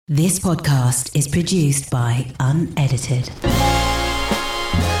This podcast is produced by Unedited.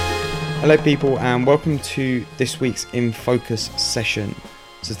 Hello people, and welcome to this week's In Focus session.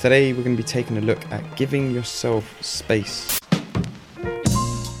 So today we're going to be taking a look at giving yourself space.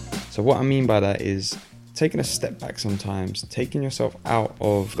 So what I mean by that is taking a step back sometimes, taking yourself out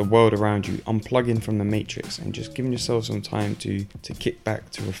of the world around you, unplugging from the matrix and just giving yourself some time to kick back,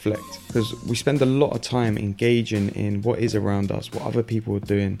 to reflect. Because we spend a lot of time engaging in what is around us, what other people are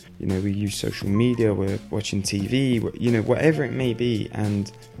doing. You know, we use social media, we're watching TV, whatever it may be.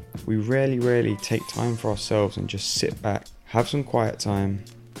 And we rarely take time for ourselves and just sit back, have some quiet time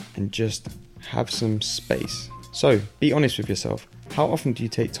and just have some space. So be honest with yourself. How often do you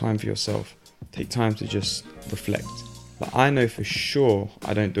take time for yourself? Take time to just reflect. Like, I know for sure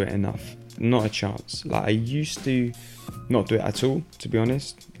I don't do it enough. Not a chance. Like, I used to not do it at all, to be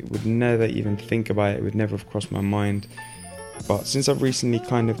honest. It would never even think about it. It would never have crossed my mind. But since I've recently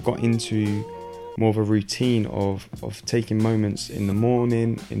kind of got into more of a routine of taking moments in the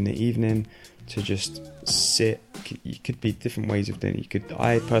morning, in the evening, to just sit. It could be different ways of doing it.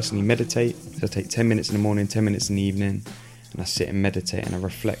 I personally meditate. So I take 10 minutes in the morning, 10 minutes in the evening, and I sit and meditate and I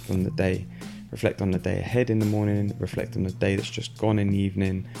reflect on the day. Reflect on the day ahead in the morning, reflect on the day that's just gone in the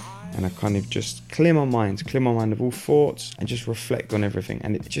evening, and I kind of just clear my mind of all thoughts and just reflect on everything.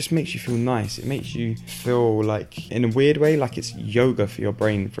 And it just makes you feel nice. It makes you feel like, in a weird way, like it's yoga for your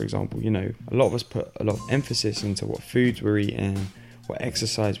brain, for example. You know, a lot of us put a lot of emphasis into what foods we're eating, what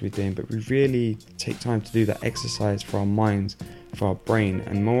exercise we're doing, but we really take time to do that exercise for our minds, for our brain,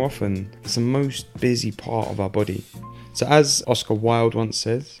 and more often it's the most busy part of our body. So as Oscar Wilde once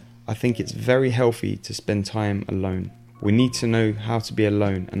says, I think it's very healthy to spend time alone. We need to know how to be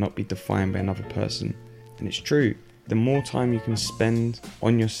alone and not be defined by another person. And it's true. The more time you can spend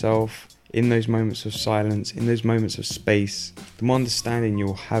on yourself, in those moments of silence, in those moments of space, the more understanding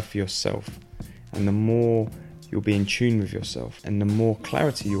you'll have for yourself, and the more you'll be in tune with yourself, and the more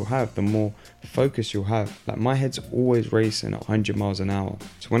clarity you'll have, the more focus you'll have. Like, my head's always racing at 100 miles an hour.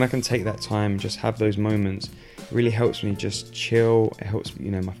 So when I can take that time and just have those moments, it really helps me just chill. It helps,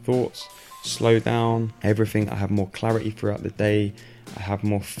 my thoughts slow down, everything. I have more clarity throughout the day. I have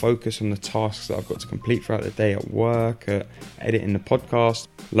more focus on the tasks that I've got to complete throughout the day, at work, at editing the podcast,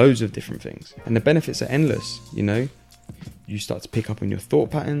 loads of different things. And the benefits are endless, You start to pick up on your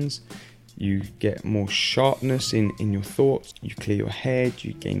thought patterns. You get more sharpness in your thoughts. You clear your head.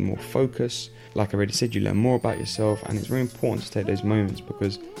 You gain more focus. Like I already said, you learn more about yourself. And it's very important to take those moments,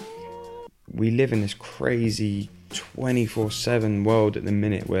 because we live in this crazy 24/7 world at the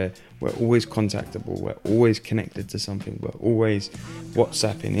minute where we're always contactable, we're always connected to something, we're always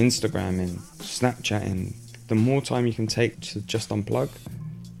WhatsApping, Instagramming, Snapchatting. The more time you can take to just unplug,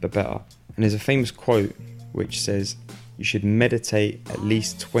 the better. And there's a famous quote which says you should meditate at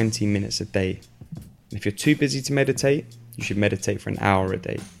least 20 minutes a day. And if you're too busy to meditate, you should meditate for an hour a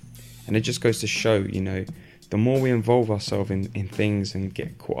day. And it just goes to show, the more we involve ourselves in things and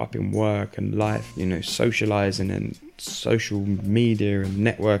get caught up in work and life, socializing and social media and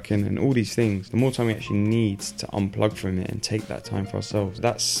networking and all these things, the more time we actually need to unplug from it and take that time for ourselves.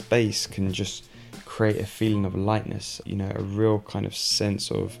 That space can just create a feeling of lightness, a real kind of sense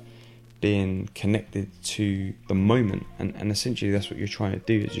of being connected to the moment. And essentially that's what you're trying to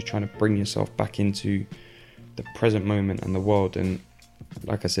do, is you're trying to bring yourself back into the present moment and the world. And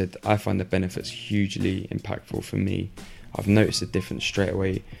like I said, I find the benefits hugely impactful for me. I've noticed a difference straight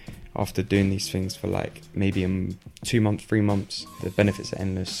away after doing these things for like maybe 2 months, 3 months. The benefits are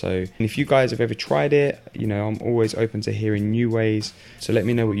endless. So if you guys have ever tried it, I'm always open to hearing new ways. So let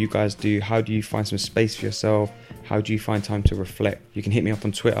me know what you guys do. How do you find some space for yourself? How do you find time to reflect? You can hit me up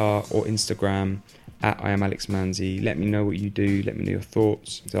on Twitter or Instagram at I am Alex Manzi. Let me know what you do. Let me know your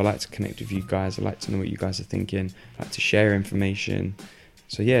thoughts. So I like to connect with you guys. I like to know what you guys are thinking. I like to share information.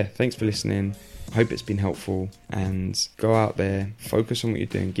 So yeah, thanks for listening. I hope it's been helpful, and go out there, focus on what you're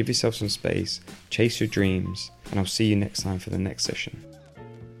doing, give yourself some space, chase your dreams, and I'll see you next time for the next session.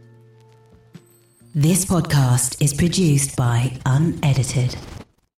 This podcast is produced by Unedited.